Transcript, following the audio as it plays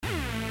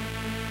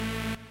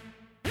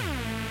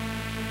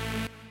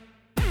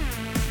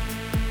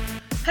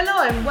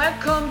Hello and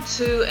welcome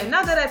to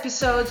another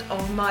episode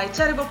of my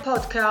terrible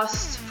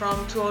podcast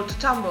from Too Old to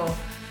Tumble.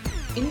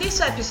 In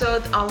this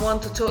episode, I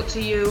want to talk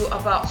to you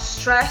about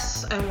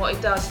stress and what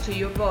it does to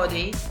your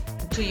body,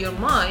 to your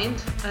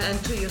mind,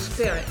 and to your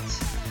spirit.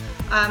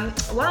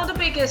 One of the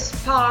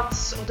biggest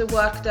parts of the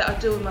work that I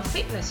do with my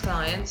fitness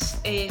clients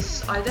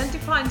is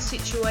identifying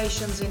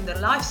situations in their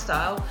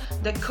lifestyle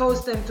that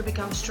cause them to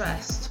become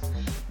stressed.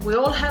 We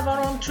all have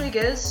our own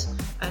triggers,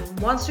 and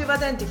once we've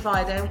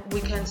identified them, we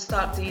can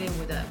start dealing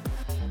with them.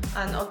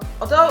 And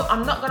although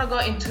I'm not going to go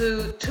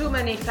into too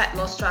many fat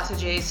loss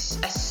strategies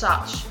as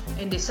such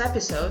in this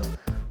episode,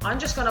 I'm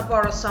just going to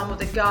borrow some of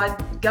the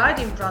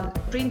guiding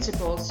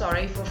principles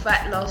for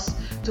fat loss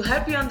to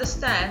help you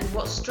understand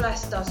what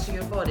stress does to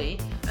your body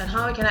and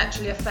how it can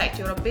actually affect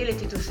your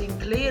ability to think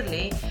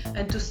clearly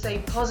and to stay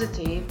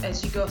positive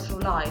as you go through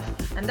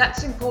life. And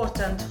that's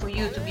important for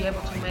you to be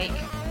able to make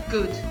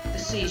good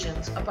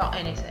decisions about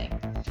anything.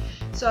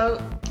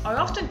 So I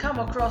often come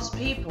across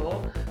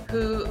people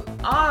who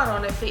are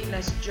on a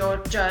fitness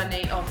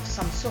journey of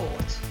some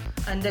sort,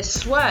 and they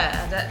swear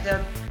that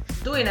they're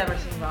doing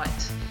everything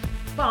right,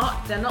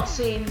 but they're not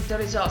seeing the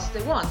results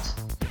they want.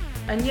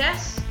 And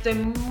yes, they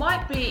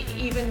might be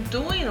even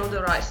doing all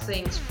the right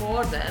things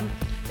for them.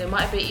 They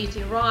might be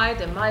eating right,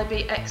 they might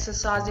be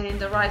exercising in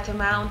the right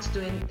amount,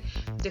 doing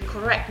the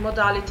correct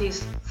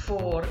modalities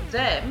for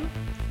them,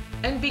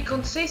 and be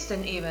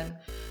consistent even.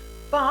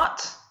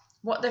 But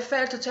what they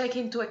fail to take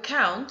into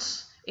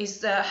account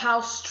is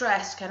how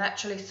stress can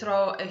actually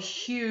throw a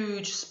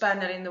huge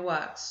spanner in the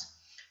works.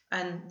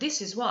 And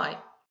this is why.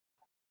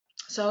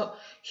 So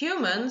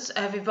humans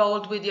have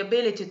evolved with the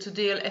ability to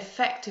deal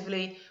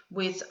effectively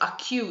with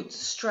acute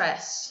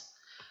stress.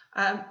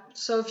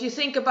 So if you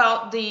think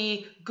about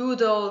the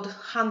good old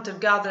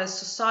hunter-gatherer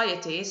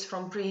societies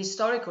from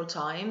prehistorical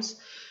times,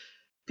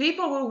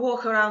 people will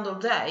walk around all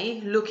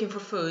day looking for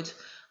food,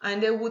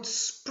 and they would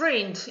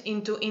sprint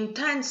into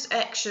intense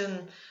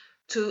action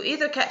to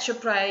either catch a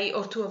prey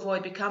or to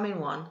avoid becoming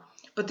one.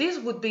 But these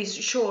would be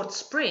short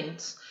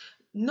sprints,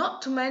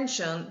 not to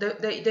mention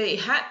that they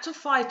had to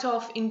fight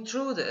off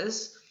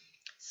intruders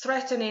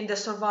threatening the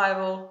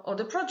survival of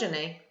the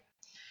progeny.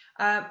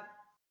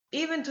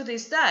 Even to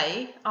this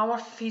day, our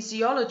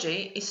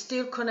physiology is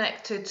still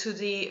connected to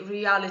the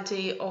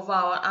reality of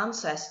our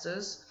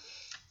ancestors.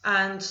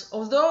 And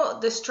although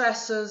the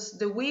stresses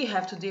that we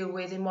have to deal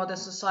with in modern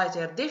society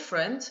are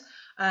different,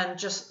 and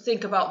just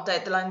think about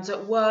deadlines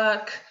at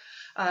work,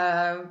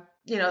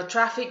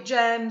 traffic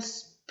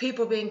jams,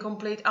 people being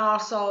complete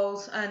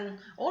arseholes, and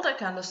all that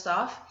kind of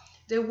stuff,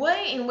 the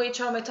way in which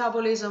our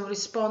metabolism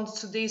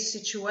responds to these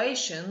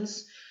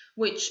situations,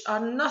 which are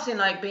nothing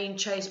like being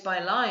chased by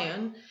a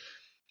lion,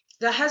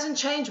 that hasn't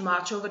changed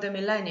much over the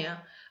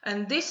millennia.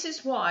 And this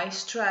is why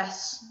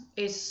stress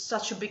is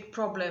such a big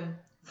problem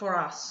for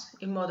us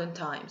in modern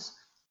times.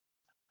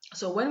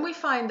 So when we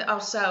find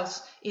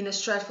ourselves in a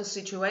stressful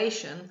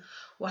situation,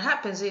 what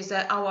happens is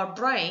that our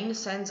brain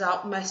sends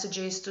out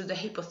messages to the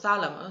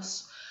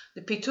hypothalamus,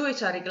 the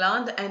pituitary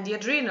gland, and the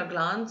adrenal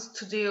glands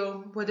to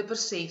deal with the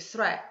perceived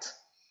threat.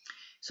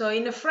 So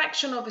in a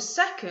fraction of a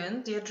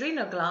second, the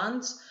adrenal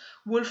glands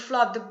will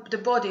flood the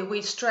body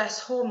with stress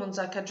hormones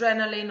like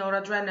adrenaline,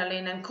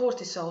 noradrenaline, and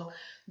cortisol.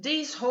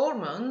 These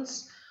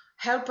hormones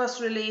help us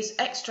release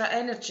extra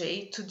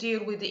energy to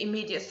deal with the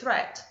immediate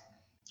threat,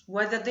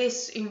 whether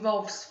this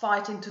involves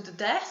fighting to the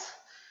death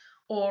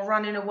or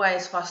running away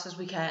as fast as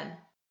we can.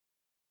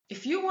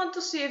 If you want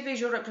to see a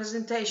visual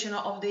representation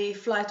of the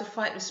flight or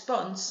fight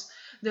response,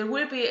 there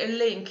will be a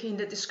link in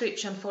the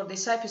description for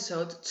this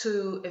episode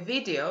to a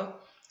video.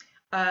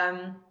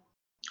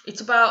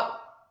 It's about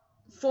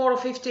 4 or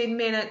 15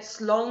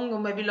 minutes long, or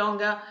maybe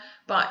longer,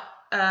 but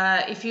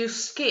if you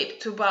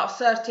skip to about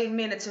 13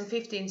 minutes and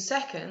 15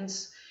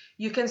 seconds,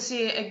 you can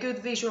see a good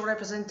visual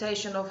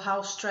representation of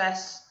how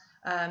stress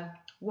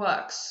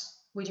works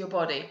with your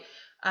body.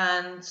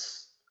 And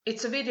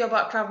it's a video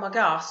about Krav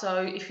Maga,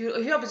 so if you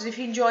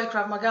enjoy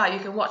Krav Maga, you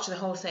can watch the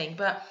whole thing.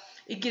 But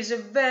it gives a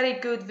very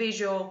good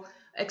visual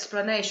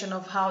explanation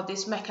of how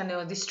this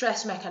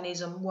stress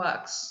mechanism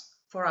works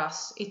for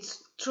us.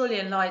 It's truly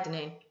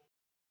enlightening.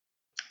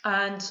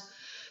 And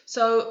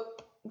so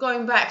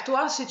going back to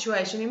our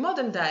situation, in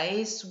modern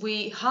days,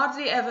 we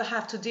hardly ever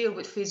have to deal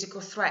with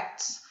physical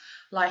threats,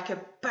 like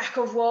a pack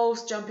of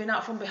wolves jumping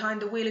out from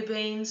behind the wheelie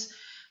bins.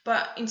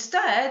 But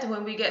instead,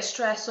 when we get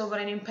stressed over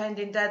an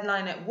impending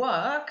deadline at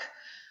work,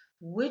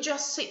 we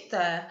just sit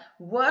there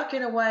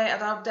working away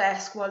at our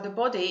desk while the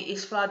body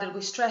is flooded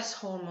with stress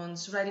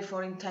hormones ready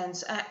for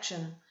intense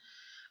action.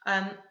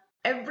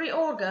 Every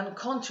organ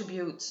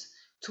contributes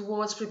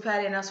towards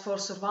preparing us for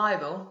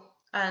survival,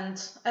 and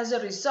as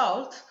a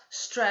result,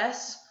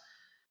 stress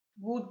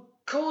would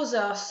cause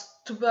us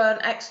to burn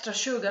extra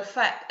sugar,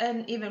 fat,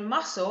 and even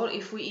muscle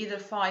if we either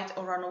fight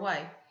or run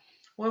away.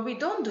 When we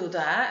don't do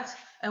that,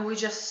 and we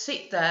just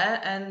sit there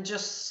and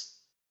just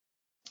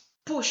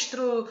push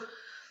through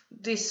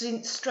this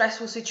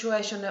stressful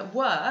situation at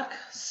work,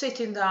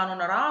 sitting down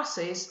on our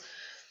asses,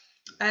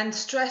 And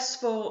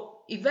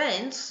stressful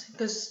events,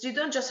 because you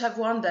don't just have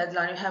one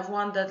deadline, you have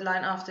one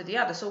deadline after the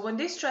other. So when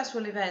these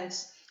stressful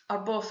events are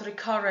both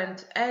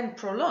recurrent and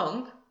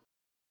prolonged,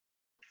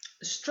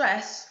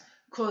 stress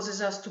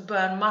causes us to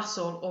burn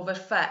muscle over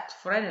fat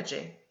for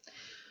energy.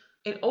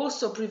 It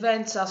also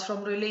prevents us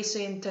from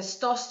releasing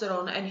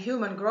testosterone and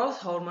human growth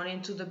hormone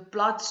into the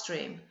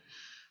bloodstream,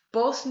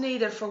 both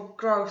needed for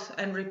growth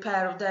and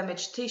repair of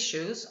damaged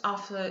tissues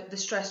after the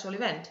stressful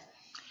event.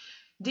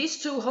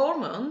 These two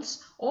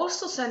hormones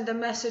also send a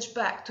message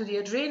back to the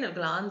adrenal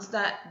glands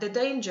that the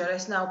danger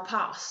is now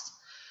past,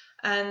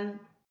 and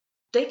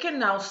they can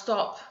now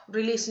stop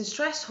releasing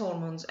stress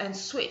hormones and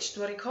switch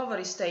to a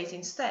recovery state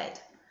instead.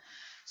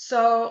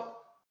 So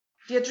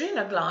the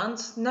adrenal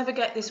glands never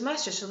get this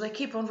message, so they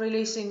keep on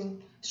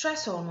releasing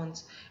stress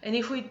hormones. And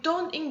if we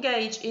don't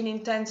engage in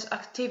intense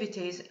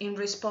activities in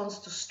response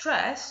to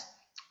stress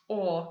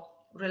or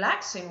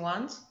relaxing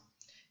ones,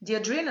 the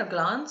adrenal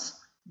glands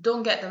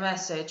don't get the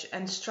message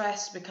and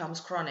stress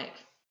becomes chronic.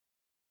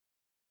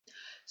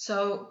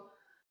 So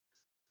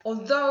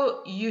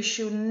although you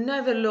should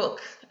never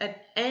look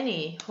at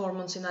any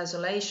hormones in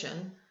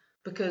isolation,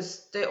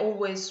 because they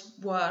always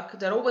work,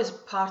 they're always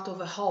part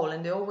of a whole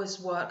and they always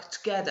work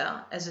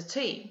together as a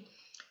team.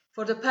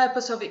 For the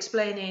purpose of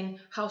explaining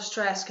how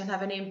stress can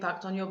have an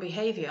impact on your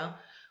behavior,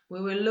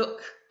 we will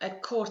look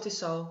at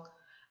cortisol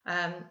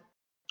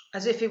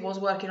as if it was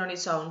working on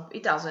its own.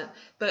 It doesn't.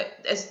 But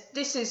as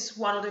this is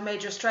one of the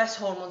major stress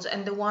hormones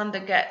and the one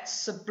that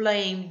gets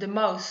blamed the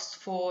most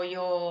for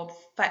your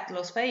fat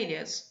loss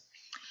failures.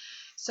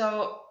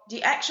 So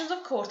the actions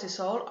of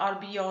cortisol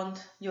are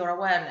beyond your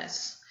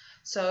awareness.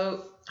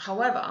 So,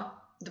 however,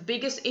 the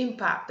biggest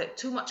impact that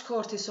too much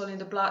cortisol in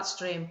the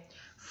bloodstream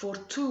for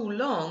too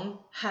long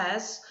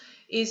has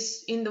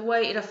is in the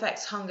way it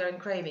affects hunger and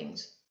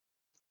cravings.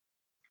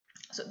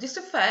 So this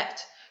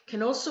effect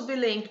can also be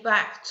linked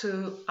back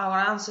to our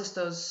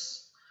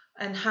ancestors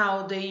and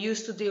how they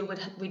used to deal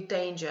with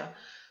danger.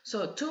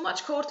 So too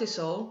much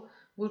cortisol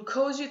will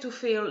cause you to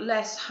feel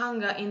less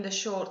hunger in the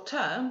short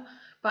term,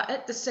 but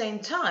at the same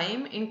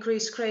time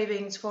increase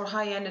cravings for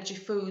high energy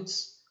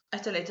foods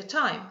at a later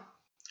time.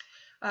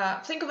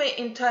 Think of it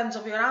in terms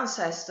of your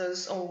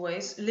ancestors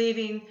always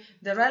leaving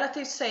the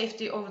relative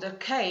safety of their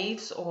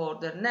caves or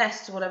their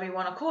nests, whatever you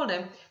want to call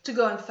them, to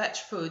go and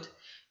fetch food.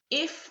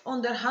 If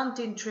on their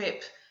hunting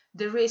trip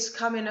they risk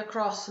coming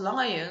across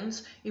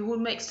lions, it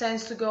would make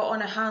sense to go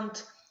on a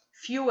hunt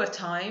fewer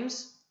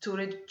times to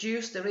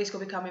reduce the risk of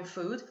becoming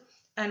food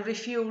and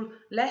refuel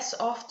less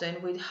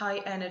often with high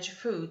energy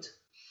food.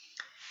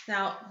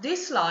 Now,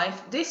 this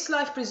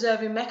life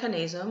preserving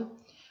mechanism,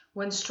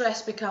 when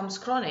stress becomes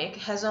chronic,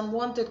 has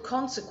unwanted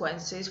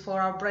consequences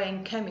for our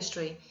brain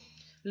chemistry,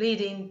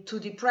 leading to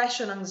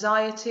depression,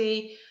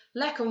 anxiety,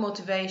 lack of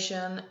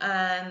motivation,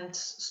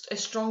 and a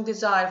strong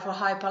desire for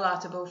high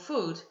palatable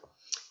food.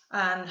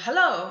 And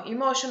hello,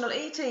 emotional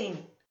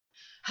eating.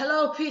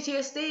 Hello,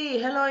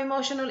 PTSD. Hello,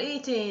 emotional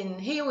eating.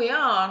 Here we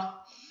are.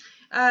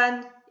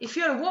 And if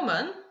you're a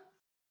woman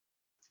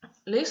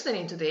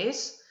listening to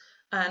this,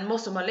 and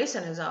most of my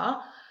listeners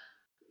are,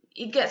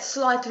 it gets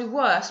slightly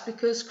worse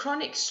because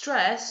chronic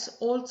stress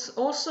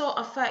also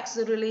affects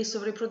the release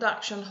of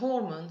reproduction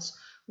hormones,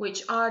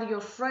 which are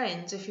your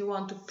friends if you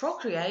want to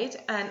procreate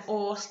and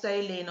or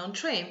stay lean on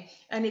trim.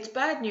 And it's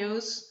bad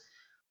news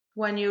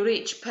when you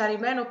reach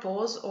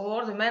perimenopause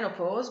or the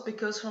menopause,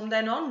 because from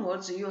then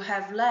onwards you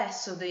have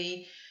less of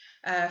the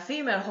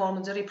female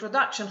hormones, the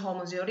reproduction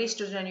hormones, your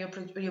estrogen,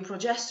 your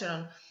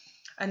progesterone,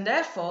 and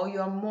therefore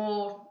you are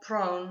more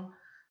prone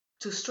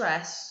to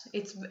stress.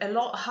 It's a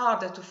lot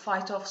harder to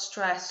fight off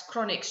stress,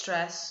 chronic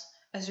stress,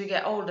 as we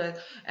get older,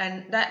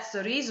 and that's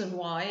the reason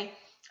why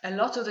a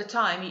lot of the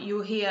time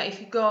you hear,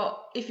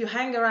 if you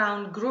hang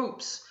around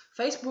groups,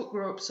 Facebook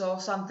groups or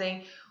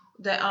something,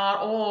 that are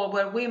all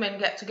where women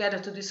get together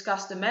to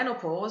discuss the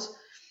menopause,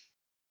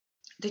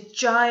 the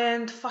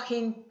giant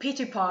fucking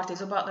pity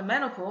parties about the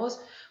menopause,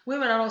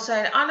 women are all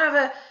saying, I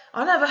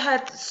never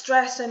had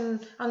stress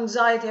and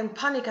anxiety and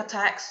panic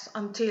attacks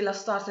until I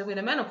started with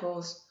the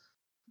menopause.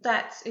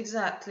 That's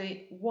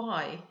exactly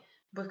why,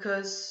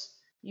 because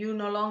you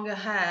no longer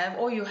have,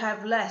 or you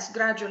have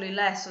gradually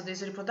less of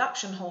these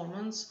reproduction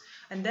hormones,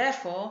 and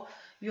therefore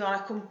you are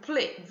a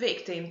complete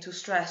victim to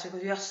stress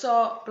because you are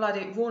so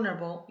bloody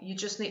vulnerable. You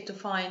just need to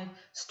find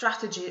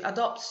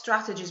adopt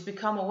strategies,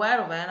 become aware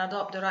of it, and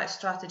adopt the right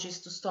strategies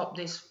to stop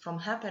this from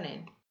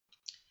happening.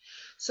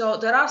 So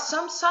there are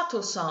some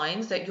subtle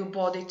signs that your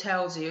body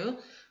tells you,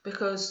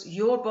 because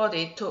your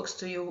body talks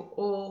to you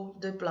all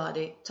the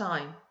bloody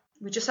time.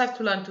 We just have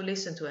to learn to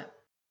listen to it.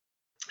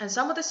 And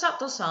some of the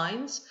subtle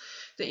signs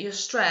that you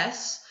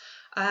stress,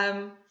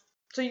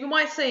 so you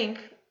might think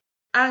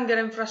anger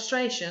and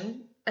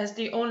frustration as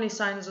the only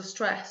signs of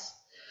stress.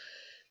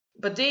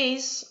 But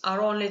these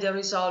are only the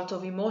result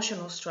of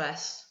emotional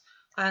stress.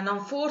 And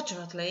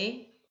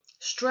unfortunately,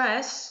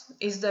 stress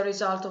is the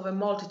result of a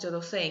multitude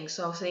of things.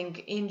 So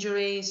think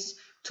injuries,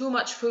 Too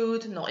much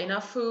food, not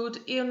enough food,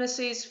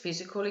 illnesses,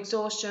 physical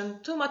exhaustion,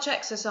 too much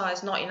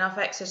exercise, not enough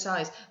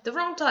exercise, the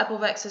wrong type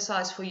of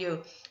exercise for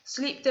you,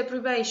 sleep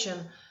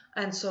deprivation,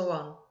 and so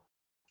on.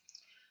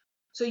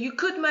 So you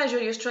could measure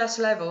your stress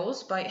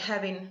levels by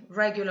having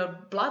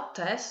regular blood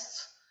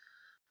tests,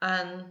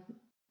 and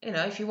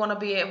if you want to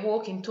be a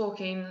walking,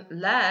 talking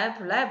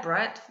lab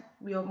rat,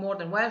 you're more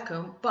than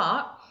welcome.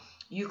 But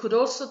you could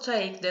also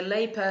take the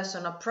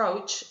layperson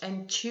approach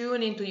and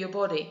tune into your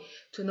body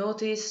to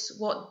notice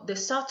what the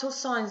subtle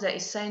signs that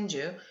it sends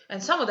you,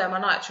 and some of them are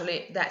not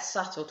actually that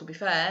subtle, to be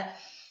fair.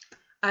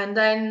 And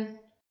then,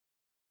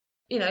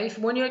 if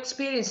when you're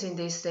experiencing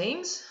these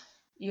things,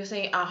 you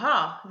think,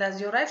 aha, that's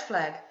your red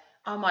flag.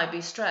 I might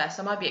be stressed.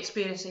 I might be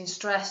experiencing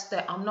stress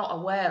that I'm not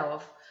aware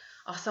of.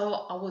 I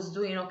thought I was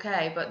doing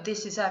okay, but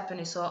this is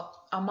happening, so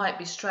I might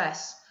be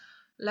stressed.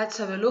 Let's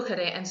have a look at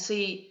it and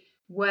see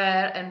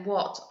where and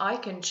what I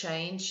can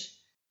change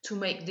to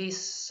make these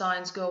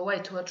signs go away,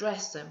 to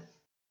address them.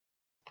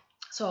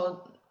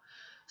 So,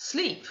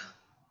 sleep.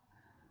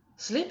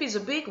 Sleep is a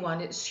big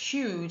one. It's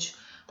huge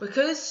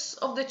because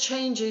of the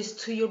changes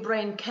to your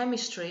brain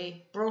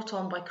chemistry brought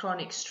on by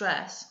chronic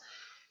stress.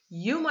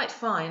 You might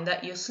find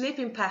that your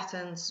sleeping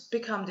patterns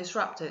become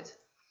disrupted.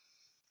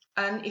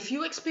 And if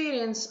you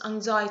experience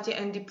anxiety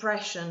and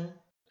depression,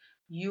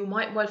 you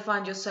might well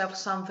find yourself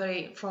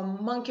suffering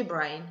from monkey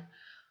brain.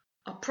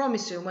 I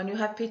promise you, when you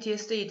have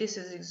PTSD, this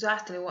is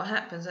exactly what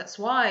happens. That's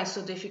why it's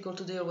so difficult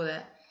to deal with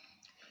it.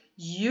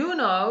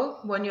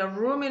 When you're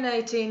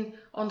ruminating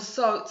on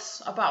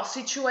thoughts about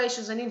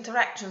situations and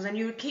interactions and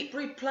you keep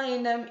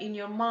replaying them in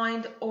your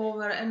mind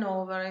over and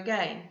over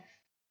again,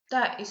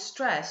 that is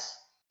stress.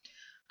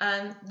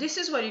 And this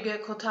is where you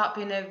get caught up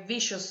in a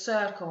vicious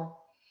circle,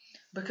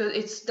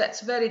 because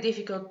that's very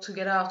difficult to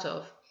get out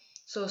of.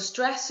 So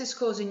stress is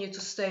causing you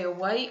to stay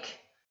awake,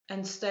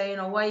 and staying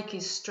awake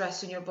is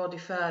stressing your body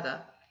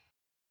further.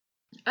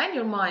 And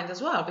your mind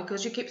as well,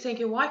 because you keep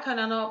thinking, why can't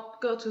I not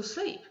go to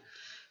sleep?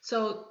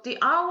 So the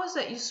hours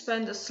that you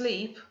spend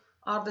asleep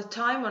are the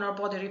time when our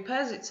body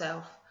repairs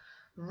itself,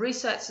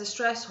 resets the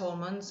stress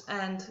hormones,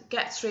 and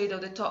gets rid of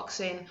the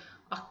toxin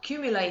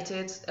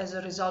accumulated as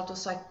a result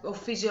of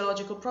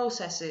physiological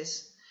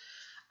processes.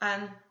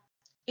 And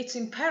it's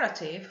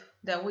imperative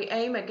that we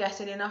aim at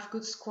getting enough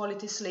good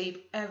quality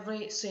sleep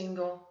every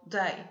single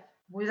day,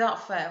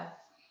 without fail.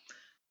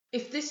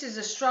 If this is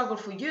a struggle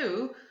for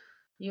you,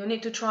 you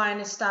need to try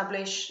and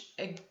establish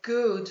a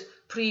good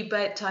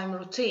pre-bedtime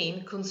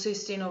routine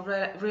consisting of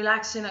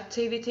relaxing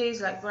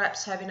activities, like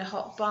perhaps having a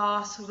hot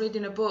bath,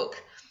 reading a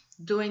book,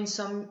 doing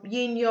some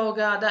yin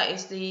yoga, that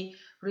is the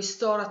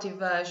restorative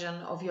version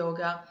of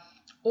yoga,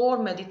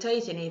 or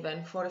meditating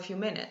even for a few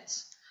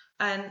minutes.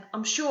 And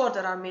I'm sure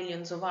there are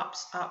millions of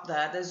apps out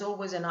there. There's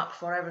always an app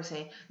for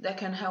everything that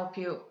can help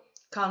you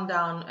calm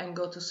down and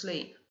go to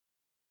sleep.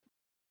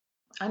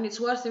 And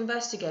it's worth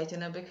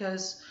investigating it,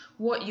 because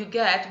what you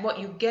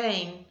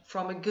gain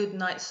from a good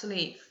night's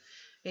sleep,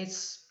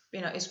 it's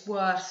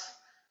worth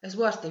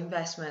the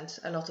investment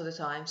a lot of the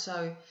time.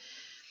 So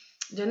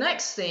the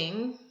next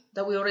thing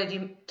that we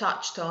already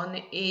touched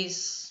on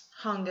is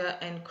hunger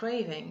and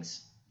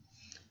cravings.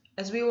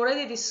 As we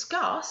already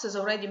discussed, as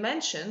already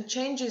mentioned,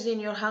 changes in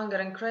your hunger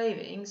and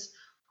cravings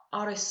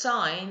are a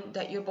sign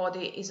that your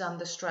body is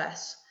under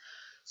stress.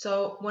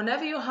 So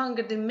whenever your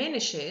hunger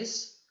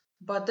diminishes,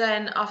 but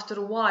then after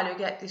a while you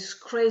get these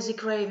crazy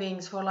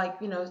cravings for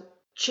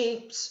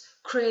chips,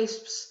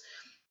 crisps,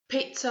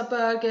 pizza,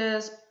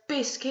 burgers,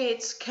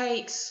 biscuits,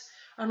 cakes,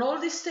 and all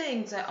these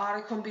things that are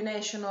a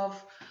combination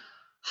of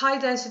high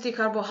density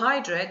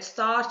carbohydrates,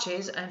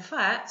 starches, and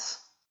fats,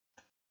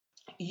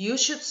 you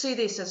should see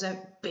this as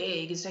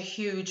a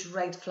huge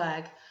red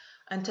flag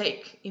and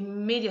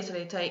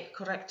immediately take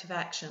corrective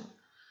action.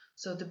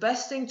 So the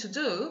best thing to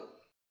do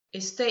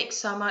is take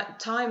some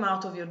time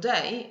out of your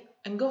day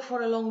and go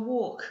for a long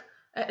walk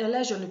at a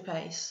leisurely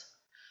pace.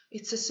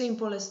 It's as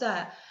simple as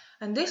that.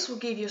 And this will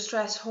give your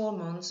stress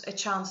hormones a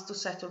chance to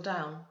settle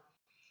down.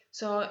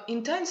 So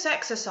intense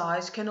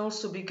exercise can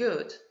also be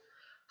good.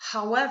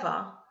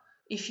 However,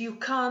 if you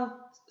can't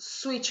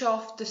switch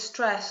off the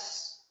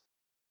stress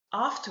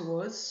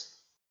afterwards,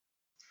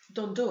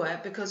 don't do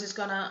it, because it's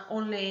gonna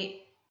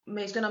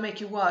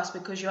make you worse,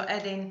 because you're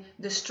adding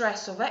the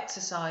stress of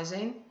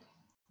exercising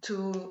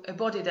to a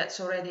body that's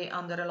already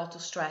under a lot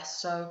of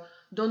stress. So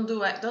don't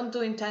do it. Don't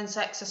do intense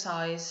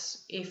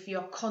exercise if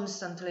you're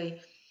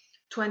constantly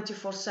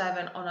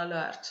 24/7 on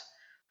alert.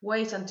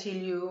 Wait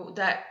until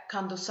that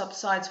kind of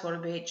subsides for a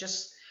bit.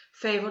 Just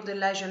favor the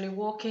leisurely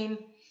walking.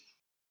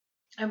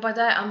 And by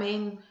that I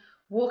mean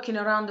walking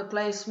around the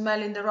place,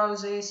 smelling the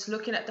roses,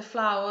 looking at the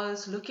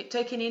flowers,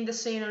 taking in the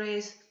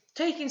sceneries,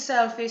 taking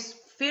selfies,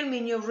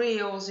 filming your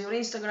reels, your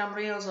Instagram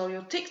reels or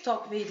your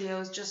TikTok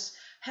videos, just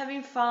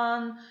having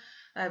fun.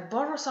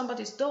 Borrow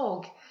somebody's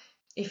dog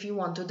if you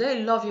want to.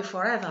 They love you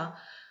forever.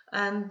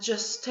 And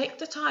just take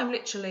the time,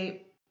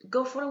 literally,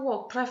 go for a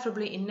walk,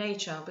 preferably in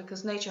nature,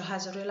 because nature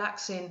has a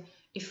relaxing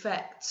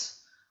effect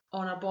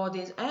on our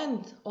bodies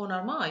and on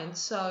our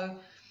minds. So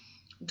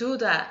do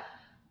that.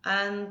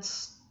 And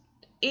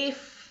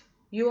if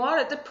you are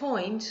at the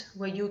point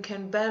where you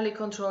can barely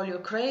control your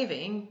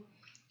craving,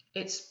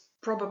 it's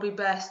probably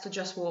best to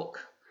just walk,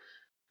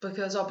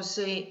 because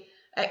obviously,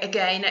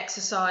 again,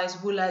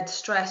 exercise will add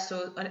stress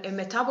to a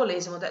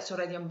metabolism that's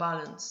already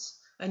unbalanced,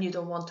 and you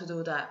don't want to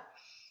do that.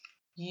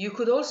 You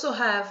could also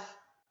have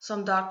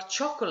some dark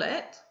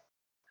chocolate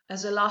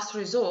as a last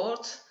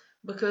resort,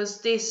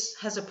 because this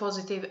has a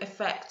positive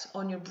effect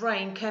on your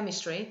brain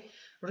chemistry,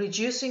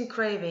 reducing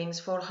cravings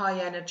for high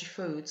energy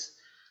foods.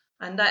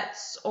 And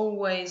that's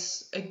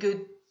always a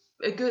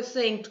good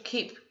thing to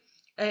keep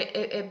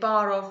a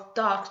bar of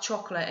dark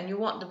chocolate. And you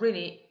want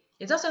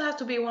it doesn't have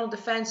to be one of the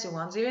fancy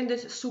ones, even the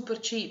super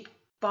cheap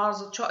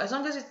bars of chocolate, as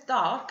long as it's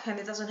dark and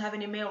it doesn't have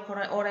any milk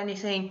or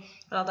anything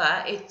like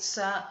that. It's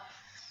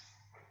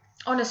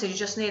honestly, you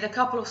just need a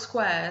couple of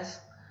squares,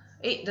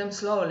 eat them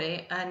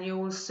slowly, and you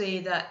will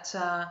see that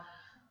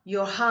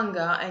your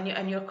hunger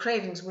and your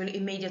cravings will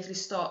immediately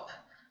stop.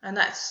 And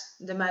that's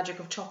the magic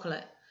of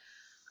chocolate.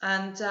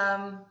 And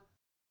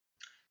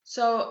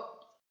so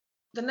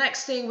the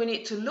next thing we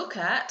need to look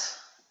at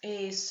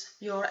is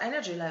your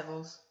energy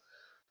levels.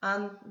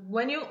 And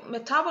when your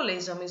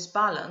metabolism is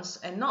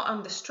balanced and not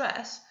under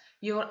stress,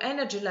 your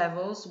energy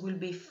levels will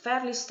be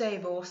fairly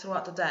stable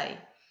throughout the day.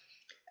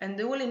 And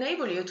they will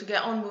enable you to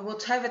get on with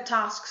whatever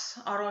tasks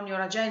are on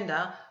your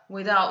agenda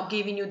without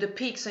giving you the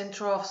peaks and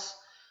troughs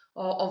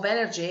of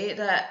energy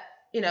that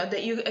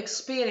you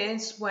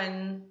experience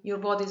when your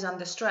body is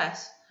under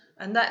stress.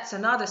 And that's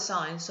another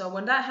sign. So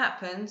when that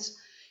happens,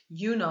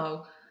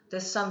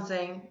 there's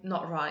something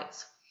not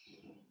right.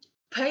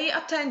 Pay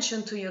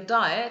attention to your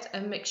diet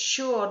and make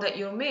sure that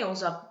your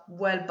meals are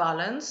well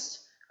balanced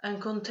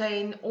and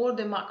contain all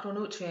the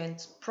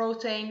macronutrients: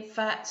 protein,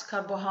 fats,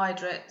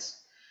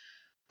 carbohydrates,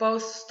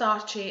 both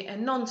starchy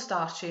and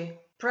non-starchy.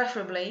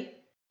 Preferably,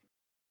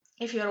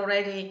 if you're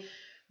already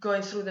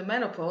going through the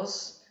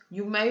menopause,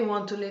 you may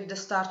want to leave the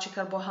starchy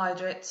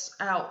carbohydrates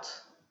out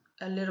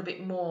a little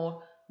bit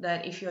more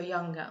than if you're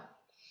younger.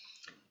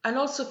 And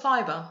also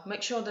fiber.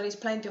 Make sure there is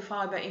plenty of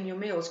fiber in your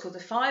meals, because the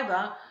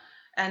fiber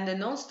and the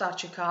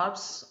non-starchy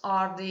carbs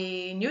are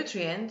the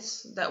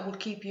nutrients that will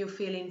keep you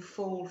feeling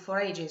full for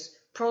ages.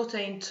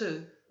 Protein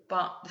too,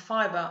 but the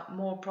fiber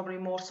probably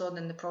more so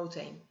than the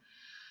protein.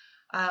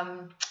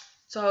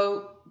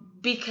 So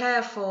be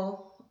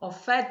careful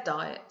of fad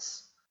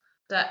diets,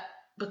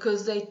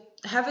 because they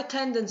have a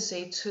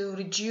tendency to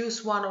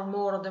reduce one or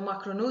more of the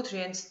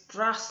macronutrients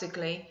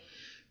drastically,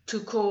 to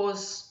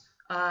cause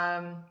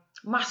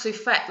massive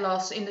fat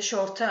loss in the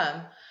short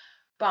term,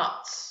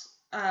 but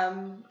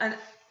and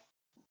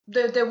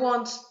they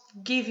won't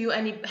give you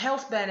any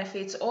health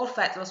benefits or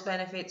fat loss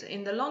benefits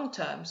in the long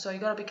term. So you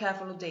got to be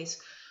careful of this.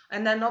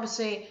 And then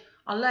obviously,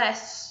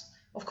 unless,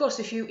 of course,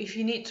 if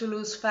you need to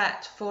lose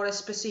fat for a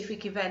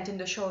specific event in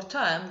the short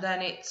term,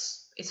 then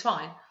it's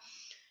fine.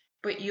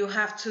 But you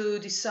have to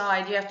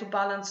decide, you have to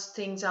balance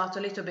things out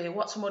a little bit.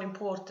 What's more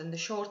important, the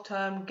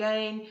short-term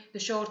gain, the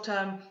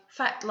short-term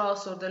fat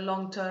loss, or the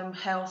long-term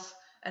health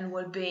and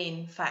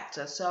well-being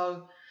factor?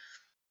 So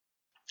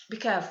be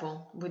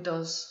careful with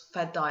those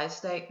fad diets.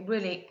 They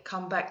really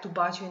come back to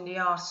bite you in the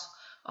arse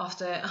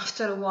after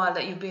a while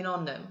that you've been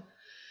on them.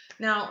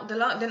 Now,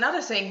 the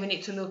other thing we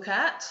need to look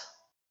at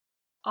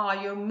are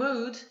your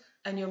mood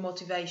and your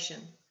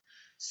motivation.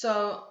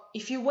 So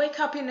if you wake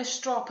up in a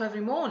strop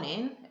every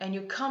morning and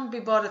you can't be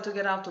bothered to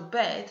get out of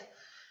bed,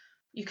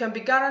 you can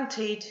be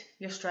guaranteed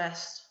you're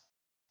stressed.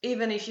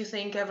 Even if you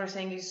think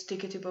everything is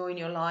tickety-boo in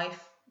your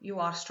life, you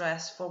are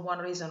stressed for one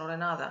reason or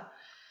another.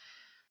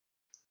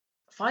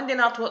 Finding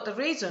out what the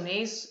reason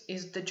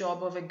is the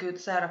job of a good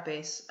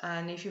therapist.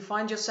 And if you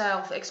find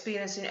yourself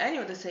experiencing any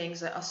of the things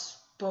that I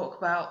spoke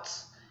about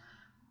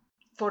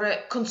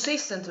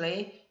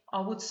consistently,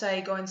 I would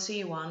say go and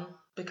see one,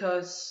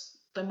 because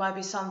there might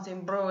be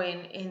something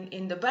brewing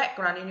in the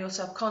background, in your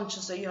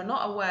subconscious, that you're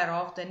not aware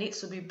of, that needs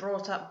to be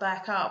brought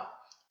back up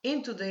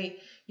into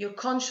your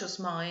conscious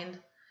mind,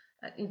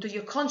 into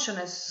your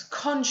consciousness,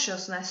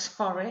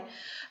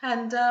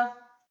 and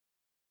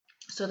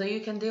so that you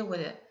can deal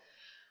with it.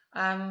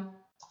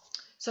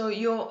 So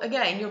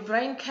your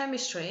brain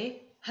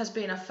chemistry has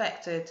been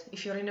affected.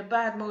 If you're in a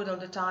bad mood all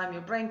the time,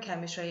 your brain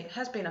chemistry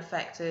has been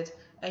affected,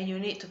 and you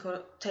need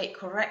to take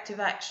corrective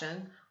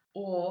action,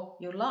 or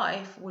your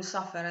life will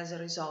suffer as a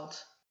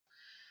result.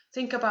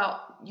 Think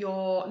about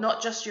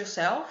not just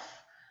yourself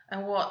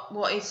and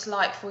what it's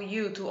like for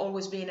you to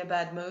always be in a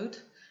bad mood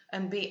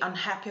and be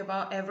unhappy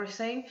about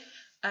everything,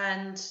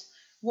 and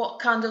what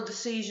kind of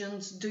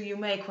decisions do you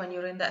make when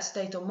you're in that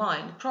state of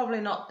mind?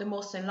 Probably not the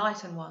most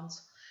enlightened ones,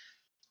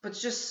 but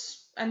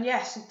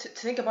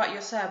think about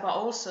yourself, but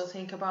also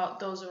think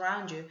about those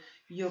around you,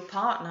 your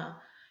partner,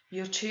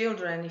 your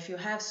children, if you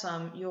have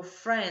some, your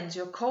friends,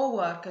 your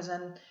co-workers,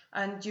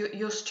 and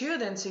your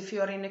students, if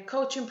you're in a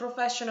coaching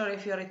profession or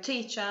if you're a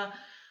teacher.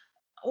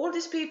 All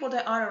these people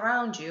that are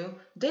around you,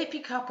 they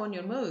pick up on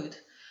your mood,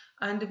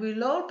 and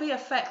we'll all be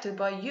affected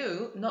by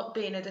you not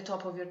being at the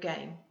top of your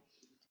game.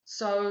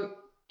 So,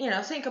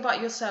 think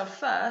about yourself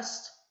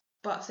first,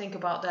 but think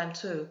about them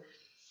too.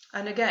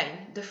 And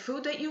again, the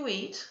food that you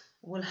eat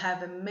will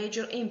have a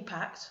major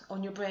impact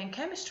on your brain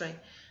chemistry.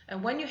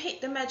 And when you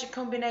hit the magic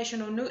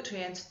combination of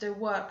nutrients that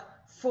work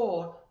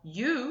for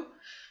you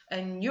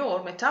and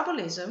your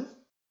metabolism,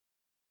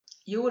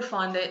 you will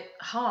find it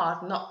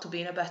hard not to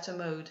be in a better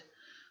mood.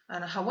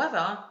 And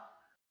however,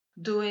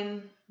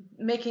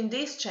 making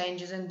these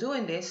changes and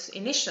doing this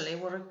initially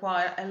will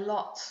require a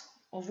lot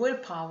of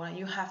willpower.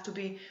 You have to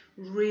be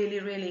really,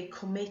 really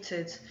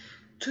committed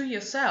to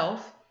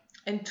yourself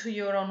and to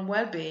your own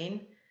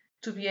well-being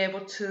to be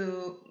able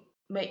to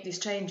make these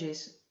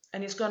changes.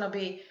 And it's going to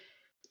be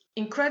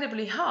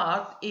incredibly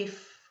hard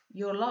if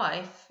your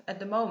life at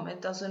the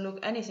moment doesn't look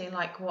anything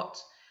like what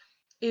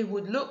it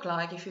would look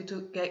like if you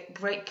took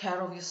great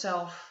care of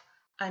yourself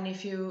and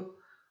if you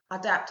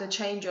adapt and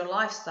change your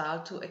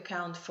lifestyle to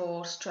account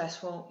for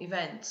stressful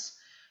events.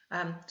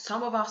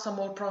 Some of us are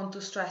more prone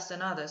to stress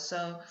than others,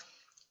 so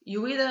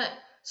you either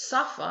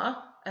suffer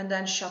and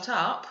then shut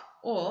up,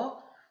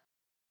 or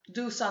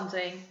do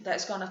something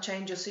that's going to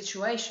change your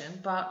situation,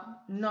 but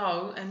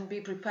know and be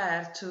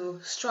prepared to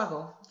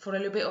struggle for a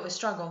little bit of a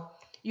struggle.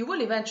 You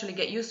will eventually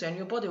get used to it, and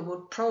your body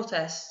will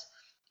protest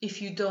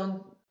if you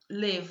don't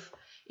live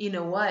in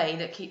a way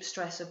that keeps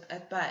stress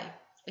at bay.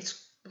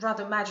 It's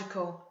rather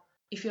magical.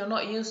 If you're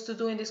not used to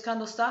doing this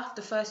kind of stuff,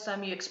 the first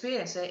time you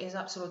experience it is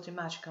absolutely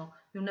magical.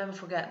 You'll never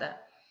forget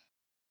that.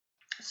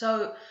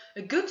 So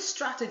a good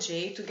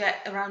strategy to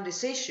get around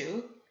this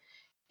issue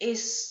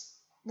is,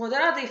 well,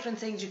 there are different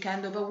things you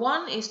can do, but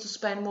one is to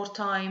spend more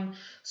time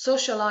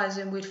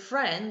socializing with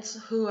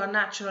friends who are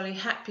naturally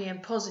happy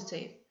and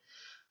positive,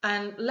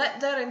 and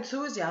let their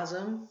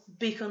enthusiasm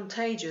be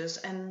contagious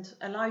and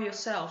allow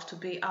yourself to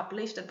be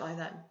uplifted by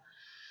them.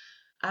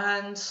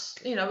 And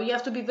you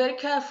have to be very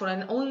careful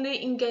and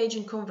only engage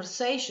in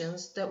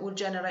conversations that will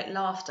generate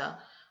laughter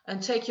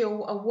and take you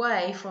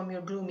away from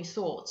your gloomy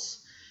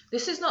thoughts.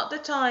 This is not the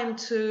time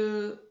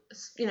to,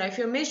 if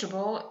you're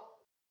miserable,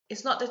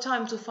 it's not the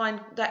time to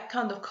find that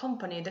kind of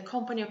company, the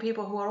company of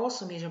people who are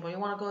also miserable. You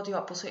want to go the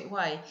opposite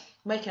way.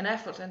 Make an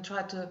effort and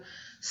try to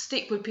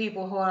stick with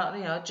people who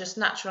are, just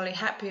naturally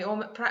happy,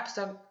 or perhaps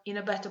they're in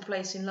a better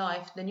place in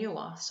life than you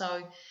are.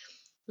 So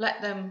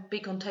let them be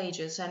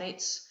contagious. And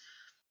it's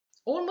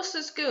almost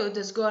as good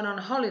as going on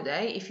a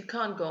holiday if you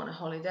can't go on a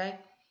holiday.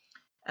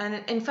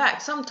 And in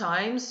fact,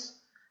 sometimes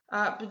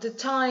the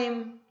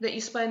time that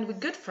you spend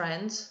with good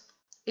friends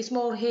is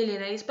more healing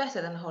and it's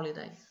better than a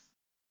holiday.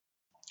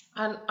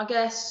 And I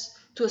guess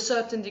to a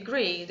certain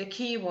degree, the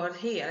key word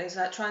here is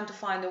that trying to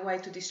find a way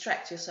to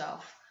distract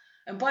yourself.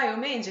 And by all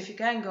means, if you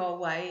can go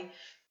away,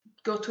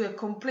 go to a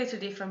completely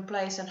different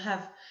place and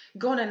have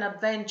gone an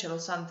adventure or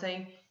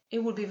something, it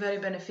would be very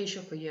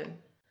beneficial for you.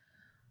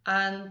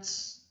 And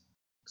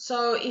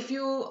so if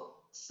you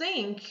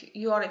think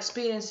you are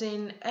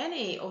experiencing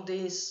any of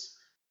these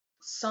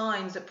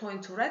signs that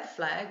point to red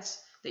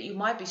flags, that you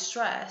might be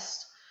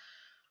stressed,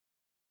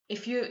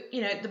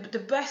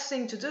 the best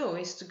thing to do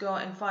is to go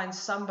and find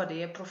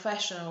somebody, a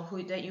professional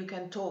that you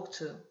can talk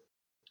to.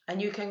 And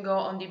you can go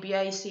on the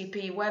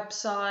BACP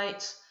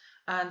website,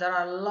 and there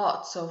are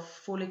lots of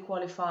fully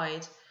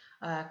qualified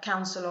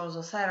counselors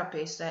or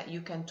therapists that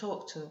you can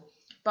talk to.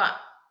 But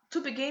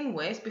to begin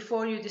with,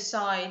 before you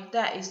decide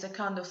that is the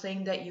kind of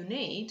thing that you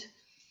need,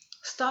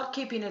 start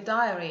keeping a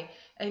diary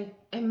and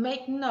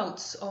make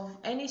notes of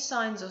any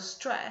signs of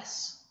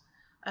stress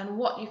and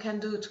what you can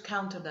do to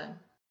counter them.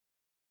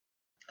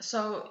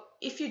 So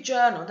if you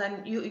journal,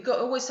 then you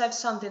always have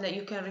something that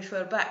you can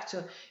refer back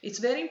to. It's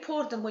very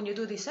important when you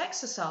do this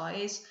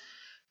exercise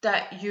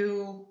that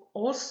you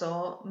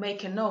also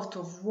make a note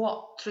of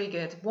what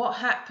triggered, what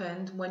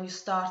happened when you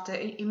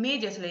started,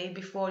 immediately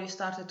before you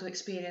started to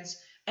experience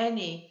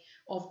any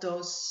of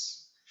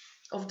those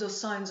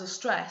signs of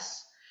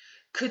stress.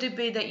 Could it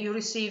be that you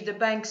received a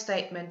bank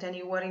statement and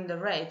you were in the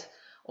red?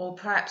 Or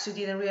perhaps you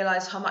didn't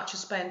realize how much you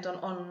spent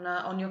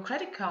on your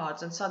credit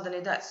cards, and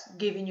suddenly that's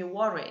giving you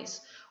worries.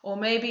 Or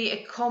maybe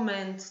a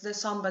comment that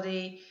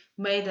somebody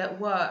made at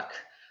work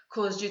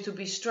caused you to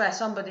be stressed.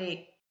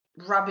 Somebody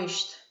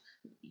rubbished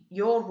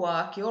your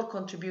work, your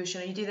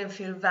contribution, and you didn't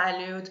feel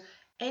valued.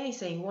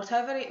 Anything,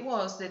 whatever it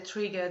was that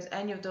triggered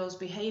any of those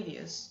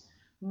behaviors,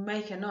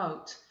 make a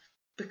note.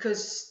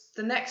 Because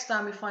the next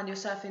time you find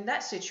yourself in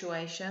that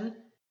situation,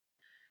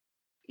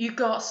 you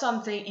got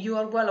something, you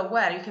are well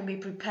aware, you can be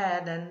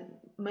prepared and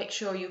make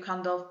sure you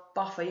kind of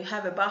buffer, you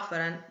have a buffer,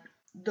 and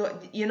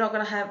you're not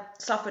going to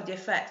suffer the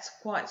effects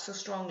quite so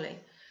strongly.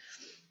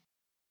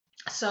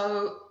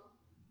 So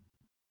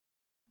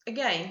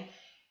again,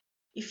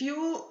 if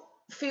you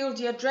feel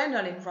the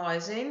adrenaline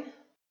rising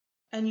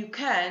and you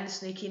can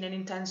sneak in an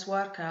intense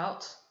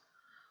workout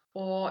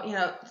or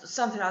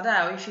something like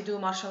that, or if you do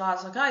martial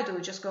arts like I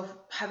do, just go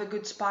have a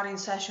good sparring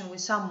session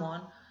with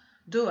someone,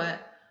 do it.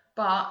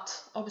 But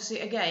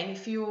obviously, again,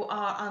 if you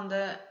are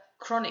under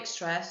chronic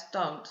stress,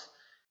 don't.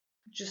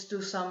 Just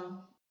do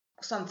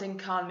something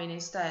calming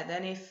instead.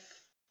 And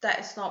if that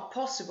is not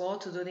possible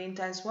to do the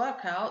intense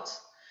workout,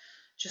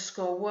 just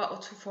go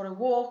for a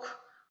walk,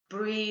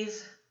 breathe,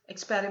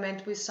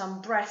 experiment with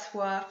some breath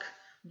work,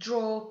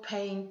 draw,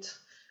 paint,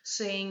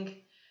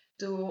 sing,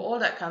 do all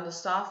that kind of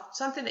stuff.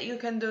 Something that you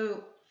can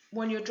do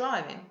when you're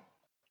driving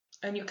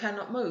and you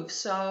cannot move.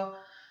 So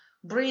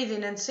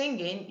breathing and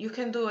singing, you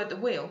can do at the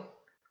wheel.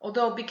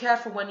 Although be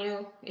careful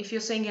if you're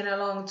singing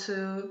along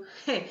to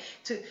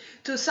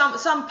to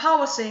some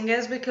power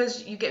singers,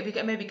 because you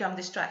may become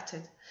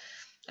distracted.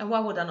 And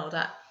why would I know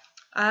that?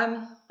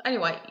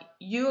 Anyway,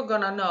 you're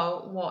gonna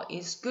know what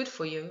is good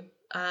for you,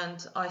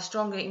 and I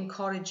strongly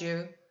encourage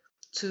you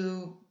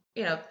to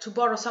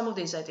borrow some of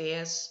these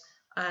ideas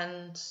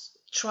and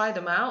try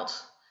them out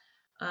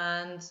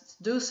and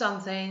do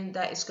something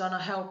that is gonna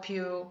help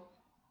you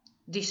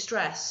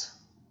de-stress,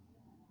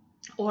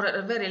 or at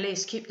the very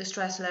least keep the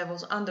stress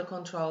levels under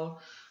control,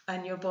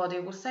 and your body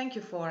will thank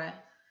you for it.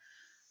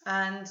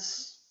 And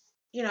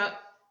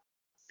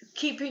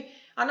keep it.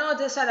 I know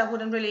they said I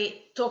wouldn't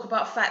really talk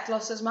about fat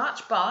loss as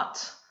much,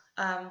 but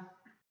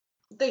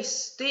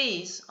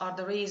these are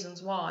the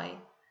reasons why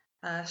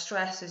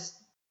stress is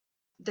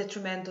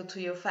detrimental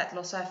to your fat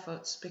loss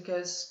efforts,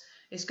 because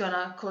it's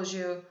gonna cause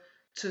your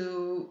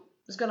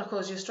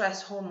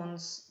stress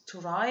hormones to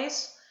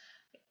rise,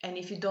 and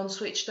if you don't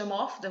switch them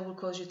off, they will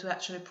cause you to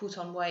actually put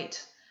on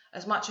weight.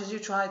 As much as you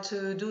try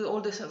to do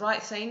all the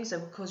right things, they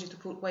will cause you to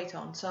put weight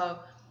on. So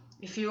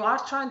if you are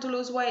trying to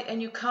lose weight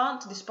and you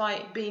can't,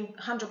 despite being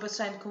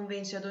 100%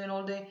 convinced you're doing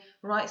all the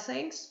right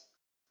things,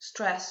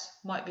 stress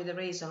might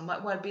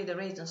well be the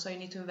reason. So you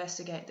need to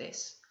investigate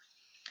this.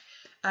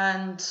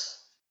 And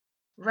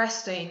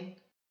resting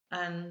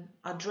and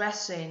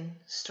addressing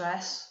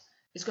stress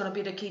is going to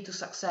be the key to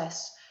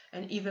success,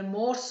 and even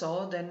more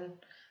so than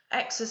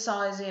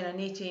exercising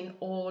and eating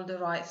all the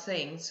right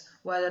things,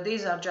 whether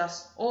these are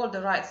just all the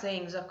right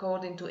things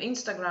according to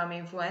Instagram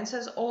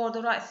influencers or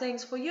the right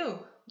things for you,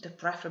 the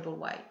preferable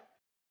way.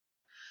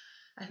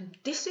 And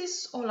this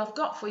is all I've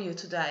got for you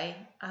today,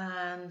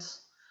 and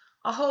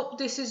I hope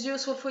this is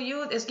useful for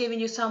you. It's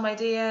giving you some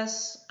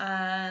ideas,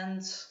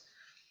 and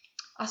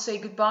I'll say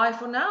goodbye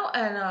for now,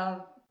 and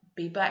I'll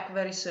be back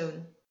very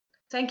soon.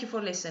 Thank you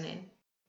for listening.